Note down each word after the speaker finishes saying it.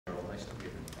Nice to meet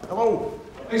you. Hello.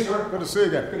 Hey, sir. Good to see you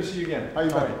again. Good to see you again. How you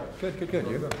doing? Good.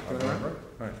 You? Doing all right?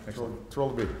 All right. Excellent.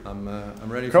 Thrilled to be.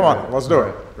 I'm ready. Come on, let's do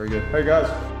it. Very good. Hey guys.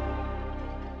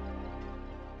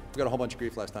 We got a whole bunch of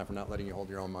grief last time for not letting you hold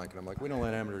your own mic, and I'm like, we don't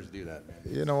let amateurs do that, man.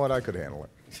 You know what? I could handle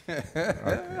it.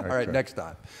 All right, next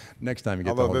time. Next time you get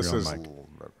Although to hold your own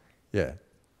mic. Yeah.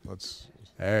 Let's.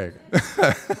 There you go.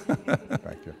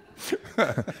 Thank you.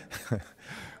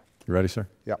 You ready, sir?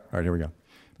 Yeah. All right, here we go.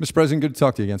 Mr. President, good to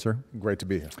talk to you again, sir. Great to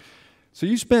be here. So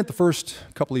you spent the first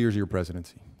couple of years of your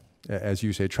presidency, as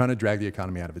you say, trying to drag the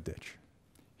economy out of a ditch.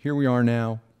 Here we are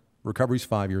now. Recovery's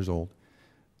 5 years old.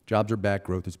 Jobs are back.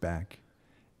 Growth is back.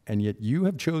 And yet you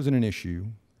have chosen an issue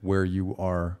where you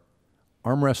are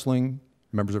arm wrestling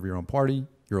members of your own party.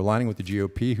 You're aligning with the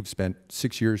GOP, who've spent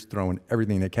 6 years throwing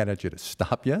everything they can at you to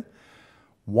stop you.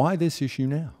 Why this issue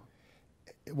now?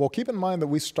 Well, keep in mind that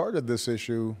we started this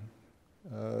issue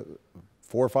 4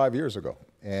 or 5 years ago.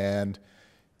 And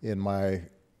in my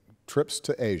trips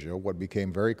to Asia, what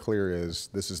became very clear is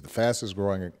this is the fastest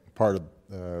growing part of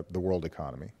the world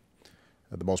economy,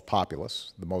 the most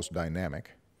populous, the most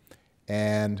dynamic.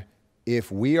 And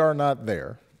if we are not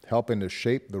there helping to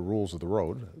shape the rules of the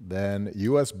road, then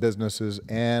U.S. businesses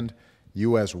and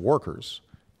U.S. workers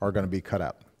are going to be cut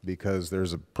out, because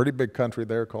there's a pretty big country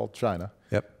there called China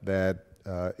that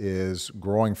is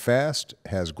growing fast,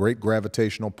 has great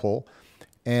gravitational pull,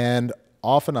 and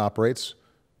often operates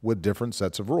with different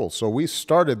sets of rules. So we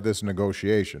started this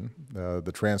negotiation,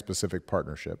 the Trans-Pacific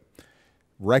Partnership,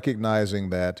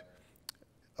 recognizing that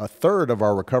a third of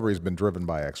our recovery has been driven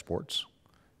by exports,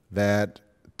 that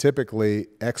typically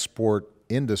export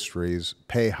industries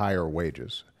pay higher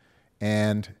wages.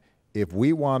 And if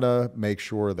we want to make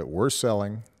sure that we're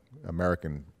selling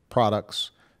American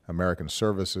products, American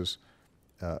services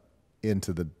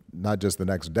into the not just the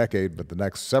next decade, but the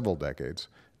next several decades,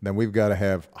 then we've got to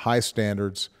have high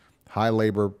standards, high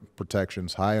labor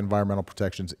protections, high environmental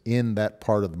protections in that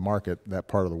part of the market, that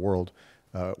part of the world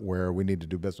where we need to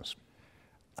do business.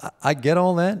 I get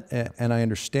all that, and I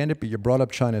understand it, but you brought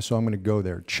up China, so I'm going to go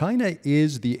there. China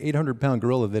is the 800-pound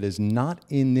gorilla that is not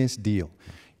in this deal.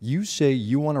 You say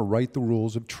you want to write the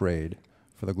rules of trade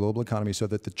for the global economy so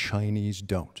that the Chinese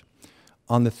don't.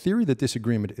 On the theory that this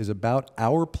agreement is about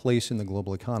our place in the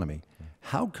global economy,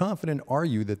 how confident are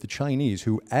you that the Chinese,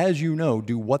 who, as you know,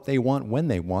 do what they want when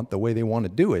they want, the way they want to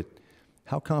do it,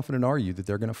 how confident are you that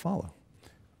they're going to follow?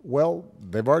 Well,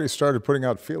 they've already started putting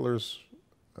out feelers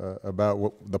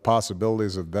about the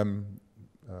possibilities of them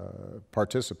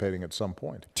participating at some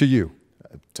point. To you?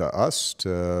 To us,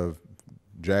 to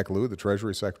Jack Lew, the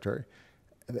Treasury Secretary.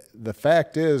 The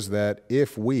fact is that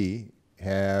if we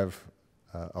have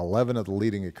 11 of the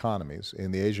leading economies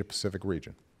in the Asia-Pacific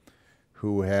region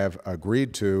who have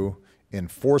agreed to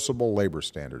enforceable labor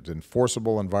standards,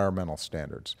 enforceable environmental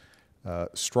standards,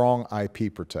 strong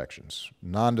IP protections,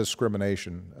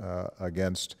 non-discrimination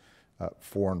against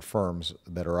foreign firms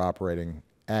that are operating,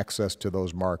 access to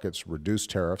those markets,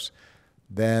 reduced tariffs,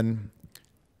 then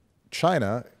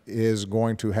China is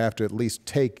going to have to at least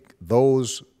take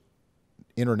those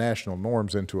international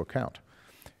norms into account.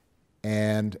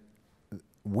 And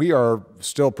we are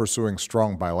still pursuing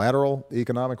strong bilateral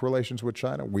economic relations with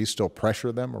China. We still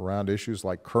pressure them around issues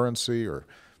like currency or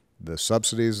the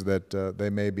subsidies that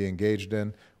they may be engaged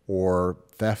in, or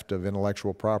theft of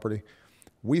intellectual property.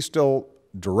 We still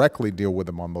directly deal with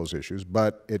them on those issues,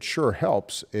 but it sure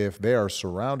helps if they are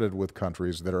surrounded with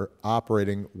countries that are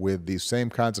operating with these same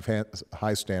kinds of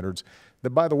high standards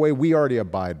that, by the way, we already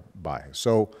abide by.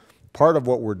 So part of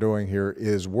what we're doing here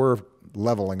is we're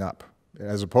leveling up,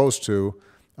 as opposed to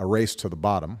a race to the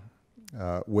bottom,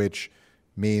 which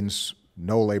means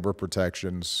no labor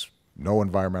protections, no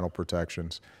environmental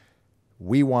protections.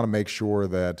 We want to make sure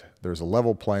that there's a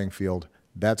level playing field.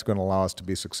 That's going to allow us to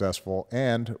be successful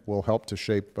and will help to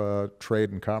shape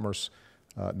trade and commerce,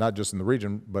 not just in the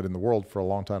region, but in the world for a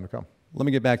long time to come. Let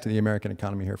me get back to the American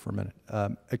economy here for a minute.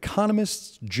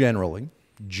 Economists generally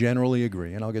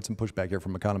agree, and I'll get some pushback here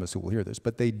from economists who will hear this,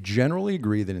 but they generally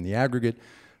agree that in the aggregate,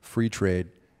 free trade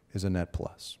is a net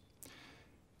plus.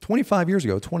 20 years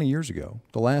ago,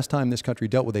 the last time this country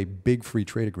dealt with a big free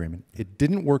trade agreement, it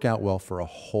didn't work out well for a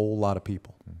whole lot of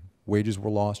people. Wages were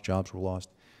lost, jobs were lost.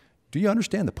 Do you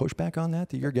understand the pushback on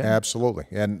that you're getting? Absolutely.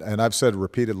 And I've said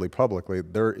repeatedly publicly,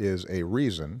 there is a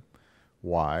reason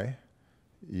why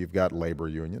you've got labor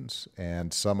unions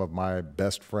and some of my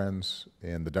best friends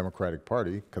in the Democratic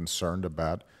Party concerned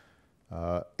about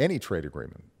any trade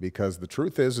agreement. Because the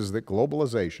truth is that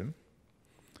globalization,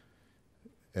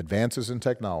 advances in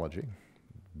technology,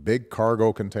 big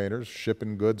cargo containers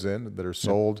shipping goods in that are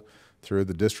sold through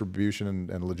the distribution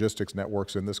and logistics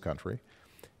networks in this country,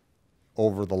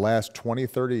 over the last 20,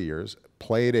 30 years,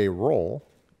 played a role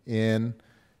in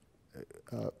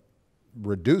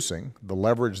reducing the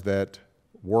leverage that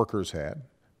workers had,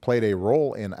 played a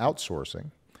role in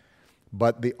outsourcing.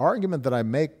 But the argument that I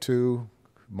make to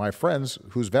my friends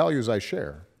whose values I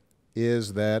share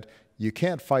is that you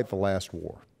can't fight the last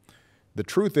war. The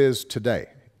truth is today,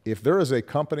 if there is a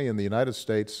company in the United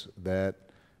States that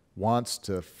wants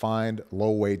to find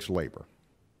low-wage labor,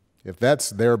 if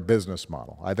that's their business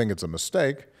model, I think it's a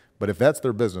mistake, but if that's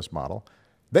their business model,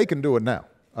 they can do it now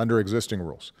under existing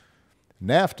rules.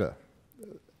 NAFTA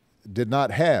did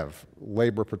not have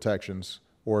labor protections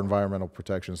or environmental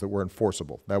protections that were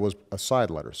enforceable. That was a side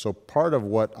letter. So part of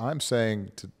what I'm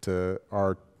saying to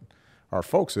our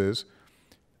folks is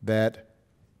that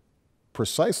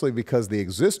precisely because the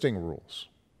existing rules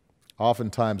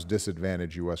oftentimes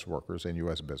disadvantage U.S. workers and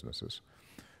U.S. businesses,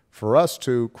 for us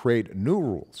to create new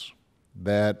rules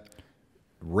that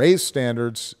raise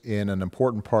standards in an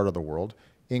important part of the world,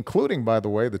 including, by the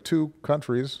way, the two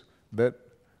countries that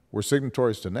were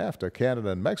signatories to NAFTA, Canada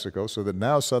and Mexico, so that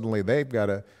now suddenly they've got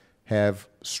to have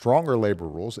stronger labor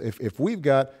rules. If we've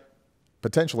got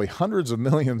potentially hundreds of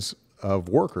millions of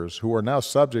workers who are now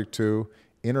subject to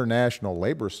international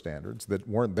labor standards that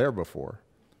weren't there before,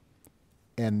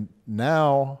 and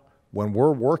now when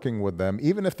we're working with them,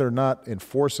 even if they're not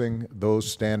enforcing those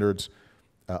standards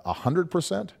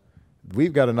 100%,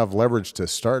 we've got enough leverage to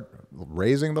start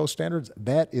raising those standards.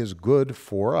 That is good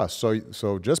for us.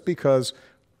 So just because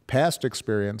past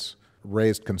experience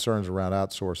raised concerns around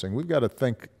outsourcing, we've got to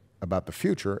think about the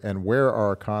future and where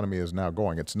our economy is now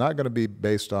going. It's not going to be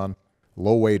based on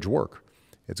low-wage work.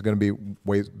 It's going to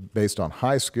be based on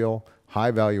high-skill,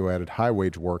 high-value-added,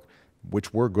 high-wage work,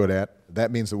 which we're good at. That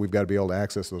means that we've got to be able to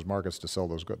access those markets to sell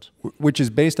those goods. Which is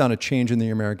based on a change in the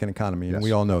American economy, and Yes.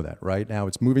 we all know that, right? Now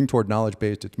it's moving toward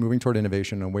knowledge-based, it's moving toward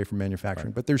innovation and away from manufacturing,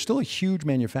 Right. but there's still a huge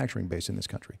manufacturing base in this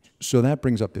country. So that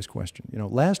brings up this question. You know,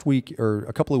 last week, or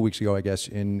a couple of weeks ago, I guess,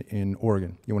 in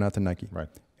Oregon, you went out to Nike, Right.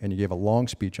 and you gave a long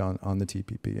speech on the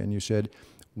TPP, and you said,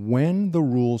 when the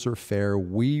rules are fair,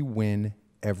 we win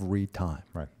every time.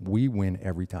 Right. We win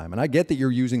every time. And I get that you're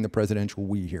using the presidential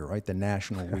we here, right? The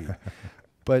national we.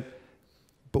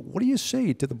 But what do you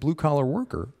say to the blue-collar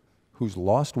worker who's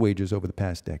lost wages over the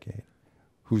past decade,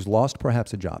 who's lost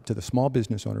perhaps a job, to the small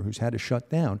business owner who's had to shut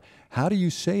down? How do you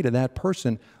say to that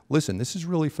person, listen, this is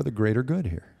really for the greater good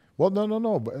here? Well,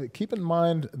 no. But keep in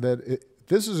mind that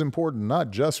this is important not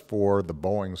just for the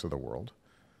Boeings of the world.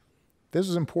 This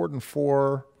is important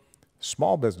for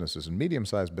small businesses and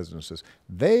medium-sized businesses.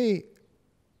 They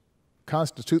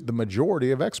constitute the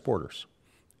majority of exporters.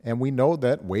 And we know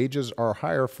that wages are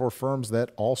higher for firms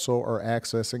that also are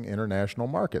accessing international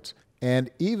markets. And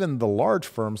even the large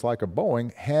firms like a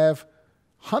Boeing have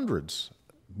hundreds,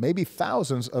 maybe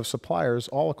thousands of suppliers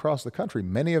all across the country,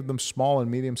 many of them small and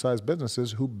medium-sized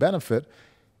businesses who benefit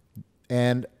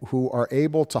and who are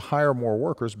able to hire more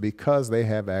workers because they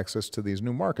have access to these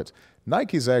new markets.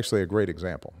 Nike's actually a great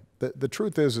example. The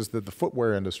truth is that the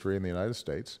footwear industry in the United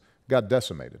States got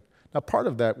decimated. Now, part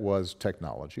of that was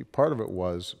technology. Part of it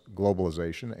was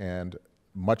globalization and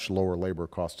much lower labor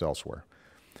costs elsewhere.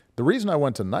 The reason I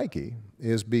went to Nike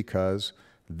is because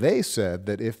they said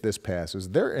that if this passes,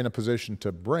 they're in a position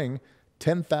to bring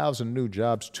 10,000 new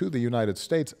jobs to the United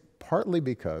States, partly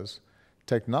because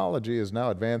technology is now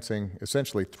advancing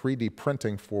essentially 3D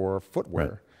printing for footwear,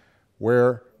 Right.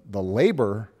 where the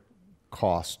labor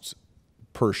costs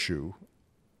per shoe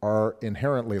are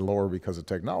inherently lower because of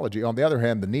technology. On the other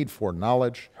hand, the need for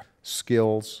knowledge,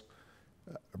 skills,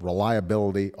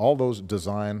 reliability, all those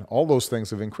design, all those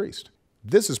things have increased.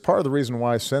 This is part of the reason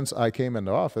why since I came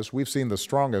into office, we've seen the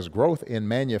strongest growth in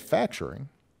manufacturing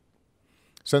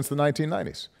since the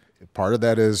 1990s. Part of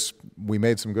that is we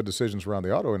made some good decisions around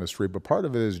the auto industry, but part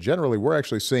of it is generally we're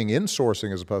actually seeing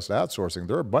insourcing as opposed to outsourcing.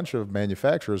 There are a bunch of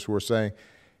manufacturers who are saying,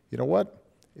 you know what,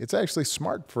 it's actually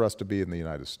smart for us to be in the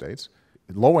United States.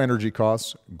 Low energy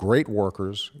costs, great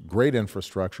workers, great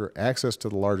infrastructure, access to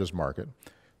the largest market.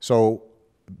 So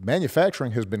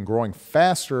manufacturing has been growing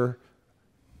faster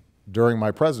during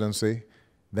my presidency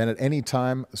than at any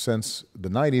time since the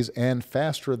 90s and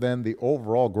faster than the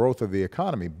overall growth of the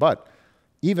economy. But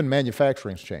even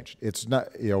manufacturing's changed. It's not,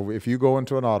 if you go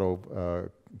into an auto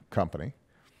company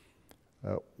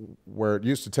where it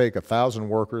used to take 1,000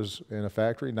 workers in a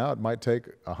factory, now it might take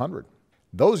 100.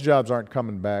 Those jobs aren't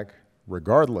coming back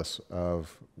regardless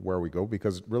of where we go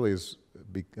because it really is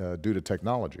due to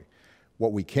technology.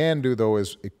 What we can do, though,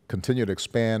 is continue to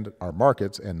expand our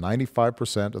markets, and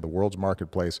 95% of the world's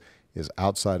marketplace is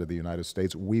outside of the United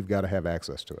States. We've got to have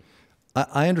access to it.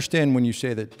 I understand when you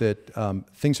say that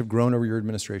things have grown over your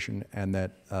administration and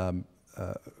that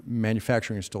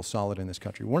manufacturing is still solid in this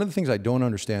country. One of the things I don't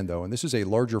understand, though, and this is a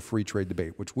larger free trade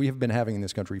debate, which we have been having in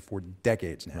this country for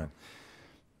decades now,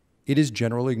 it is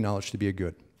generally acknowledged to be a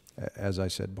good, as I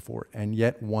said before, and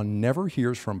yet one never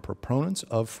hears from proponents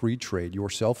of free trade,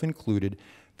 yourself included,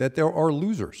 that there are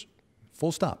losers.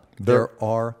 Full stop. There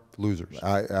are losers.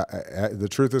 The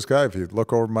truth is, Kai, if you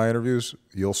look over my interviews,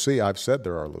 you'll see I've said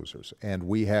there are losers, and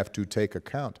we have to take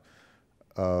account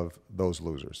of those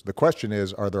losers. The question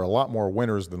is, are there a lot more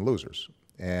winners than losers?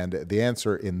 And the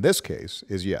answer in this case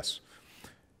is yes.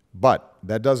 But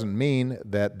that doesn't mean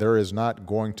that there is not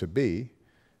going to be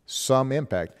some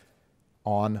impact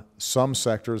on some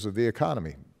sectors of the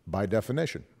economy, by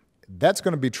definition. That's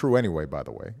going to be true anyway, by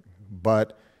the way,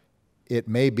 but it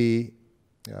may be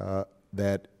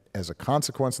that as a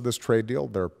consequence of this trade deal,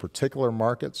 there are particular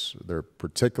markets, there are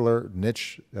particular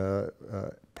niche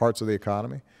parts of the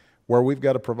economy where we've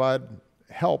got to provide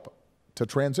help to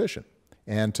transition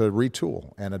and to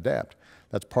retool and adapt.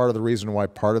 That's part of the reason why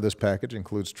part of this package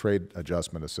includes trade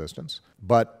adjustment assistance.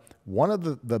 But one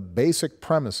of the basic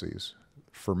premises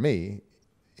for me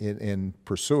in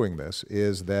pursuing this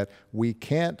is that we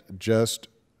can't just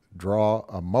draw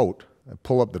a moat and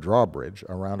pull up the drawbridge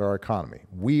around our economy.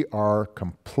 We are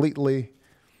completely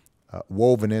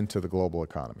woven into the global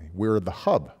economy. We're the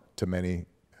hub to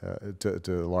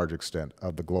a large extent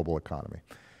of the global economy.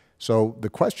 So the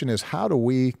question is, how do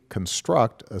we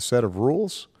construct a set of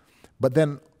rules, but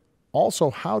then also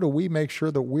how do we make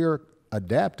sure that we're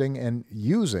adapting and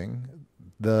using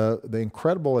the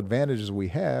incredible advantages we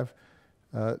have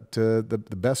to the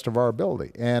best of our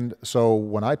ability. And so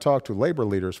when I talk to labor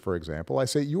leaders, for example, I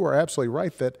say, you are absolutely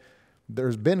right that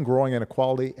there's been growing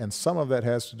inequality, and some of that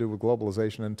has to do with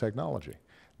globalization and technology.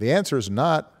 The answer is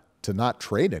not to not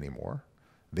trade anymore.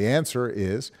 The answer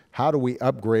is, how do we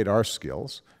upgrade our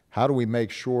skills? How do we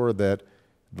make sure that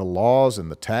the laws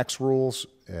and the tax rules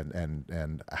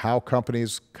and how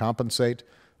companies compensate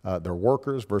their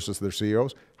workers versus their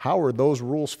CEOs, how are those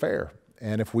rules fair?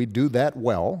 And if we do that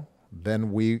well,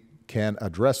 then we can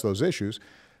address those issues.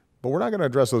 But we're not going to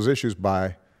address those issues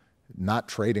by not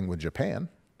trading with Japan.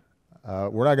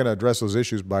 We're not going to address those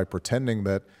issues by pretending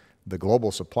that the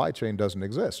global supply chain doesn't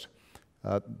exist.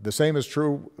 The same is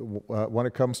true when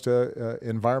it comes to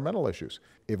environmental issues.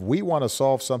 If we want to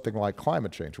solve something like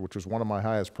climate change, which is one of my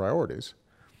highest priorities,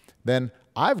 then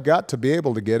I've got to be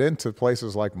able to get into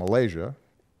places like Malaysia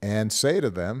and say to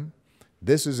them,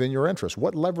 this is in your interest.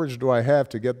 What leverage do I have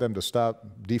to get them to stop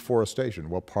deforestation?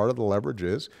 Well, part of the leverage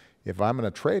is if I'm in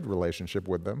a trade relationship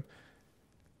with them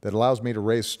that allows me to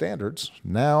raise standards,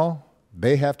 now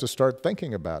they have to start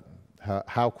thinking about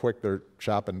how quick they're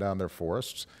chopping down their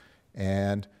forests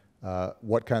and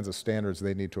what kinds of standards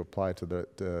they need to apply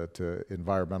to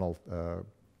environmental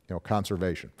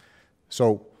conservation.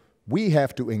 So we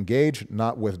have to engage,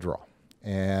 not withdraw.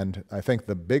 And I think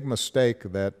the big mistake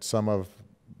that some of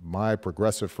my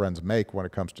progressive friends make when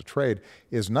it comes to trade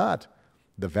is not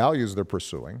the values they're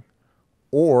pursuing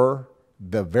or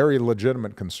the very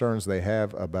legitimate concerns they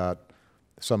have about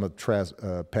some of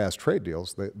past trade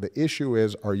deals. The issue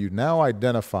is, are you now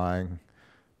identifying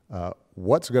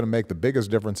what's going to make the biggest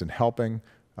difference in helping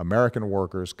American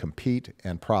workers compete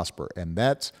and prosper? And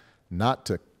that's not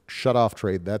to shut off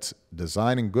trade, that's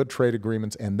designing good trade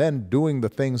agreements and then doing the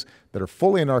things that are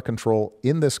fully in our control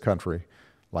in this country,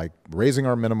 like raising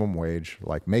our minimum wage,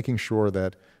 like making sure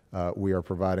that we are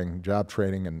providing job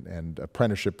training and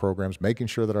apprenticeship programs, making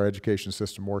sure that our education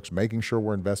system works, making sure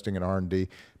we're investing in R&D,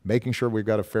 making sure we've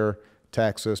got a fair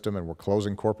tax system and we're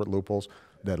closing corporate loopholes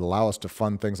that allow us to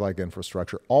fund things like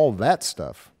infrastructure. All that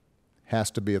stuff has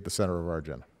to be at the center of our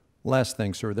agenda. Last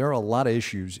thing, sir, there are a lot of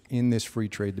issues in this free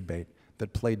trade debate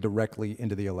that play directly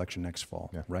into the election next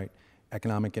fall, right?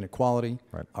 Economic inequality,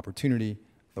 opportunity,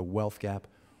 the wealth gap.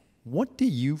 What do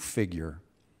you figure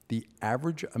the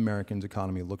average American's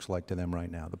economy looks like to them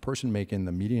right now? The person making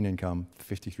the median income,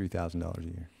 $53,000 a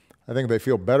year. I think they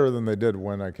feel better than they did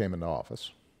when I came into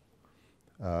office.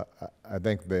 I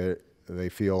think they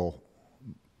feel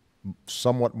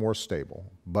somewhat more stable,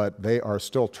 but they are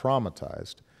still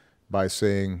traumatized by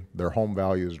seeing their home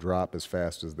values drop as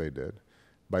fast as they did,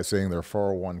 by seeing their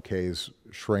 401ks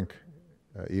shrink,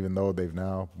 even though they've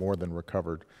now more than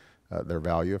recovered their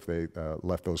value if they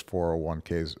left those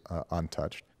 401ks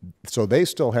untouched. So they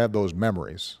still have those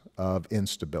memories of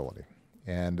instability,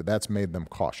 and that's made them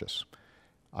cautious.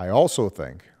 I also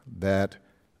think that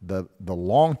the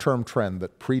long-term trend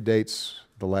that predates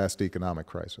the last economic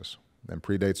crisis and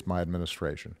predates my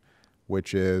administration,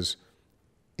 which is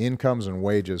incomes and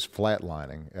wages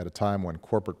flatlining at a time when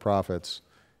corporate profits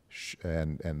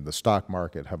and the stock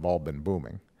market have all been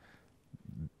booming,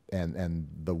 and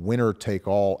the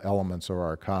winner-take-all elements of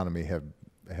our economy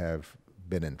have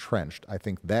been entrenched, I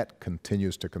think that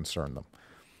continues to concern them.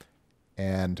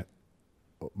 And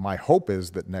my hope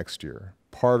is that next year,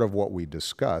 part of what we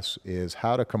discuss is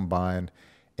how to combine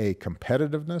a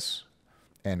competitiveness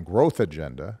and growth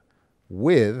agenda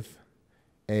with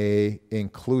a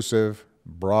inclusive,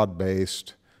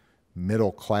 broad-based,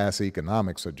 middle-class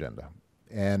economics agenda.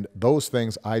 And those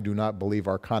things I do not believe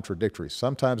are contradictory.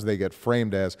 Sometimes they get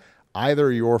framed as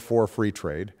either you're for free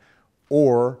trade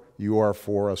or you are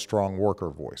for a strong worker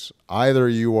voice. Either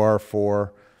you are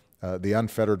for the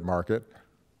unfettered market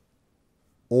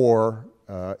or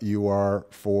you are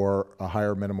for a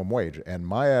higher minimum wage. And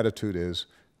my attitude is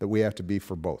that we have to be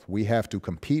for both. We have to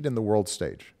compete in the world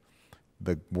stage.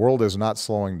 The world is not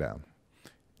slowing down.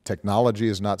 Technology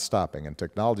is not stopping, and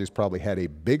technology has probably had a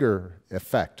bigger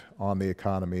effect on the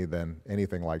economy than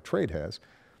anything like trade has.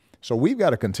 So we've got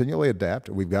to continually adapt.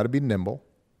 We've got to be nimble.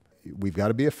 We've got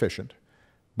to be efficient.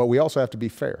 But we also have to be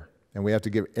fair, and we have to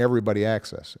give everybody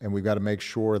access. And we've got to make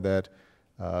sure that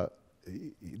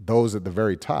those at the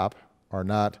very top are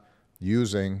not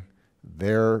using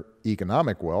their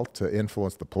economic wealth to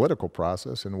influence the political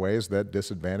process in ways that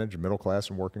disadvantage middle-class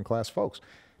and working-class folks.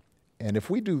 And if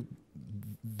we do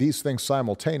these things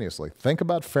simultaneously, think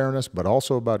about fairness, but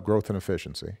also about growth and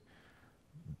efficiency,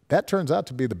 that turns out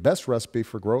to be the best recipe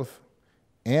for growth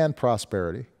and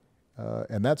prosperity.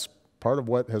 And that's part of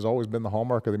what has always been the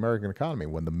hallmark of the American economy.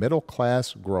 When the middle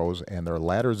class grows and there are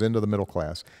ladders into the middle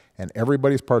class and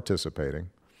everybody's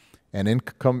participating, and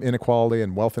income inequality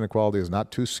and wealth inequality is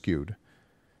not too skewed,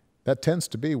 that tends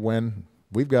to be when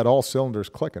we've got all cylinders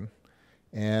clicking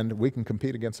and we can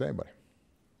compete against anybody.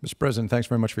 Mr. President, thanks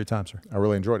very much for your time, sir. I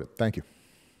really enjoyed it. Thank you.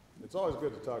 It's always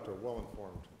good to talk to a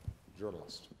well-informed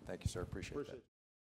journalist. Thank you, sir. Appreciate that.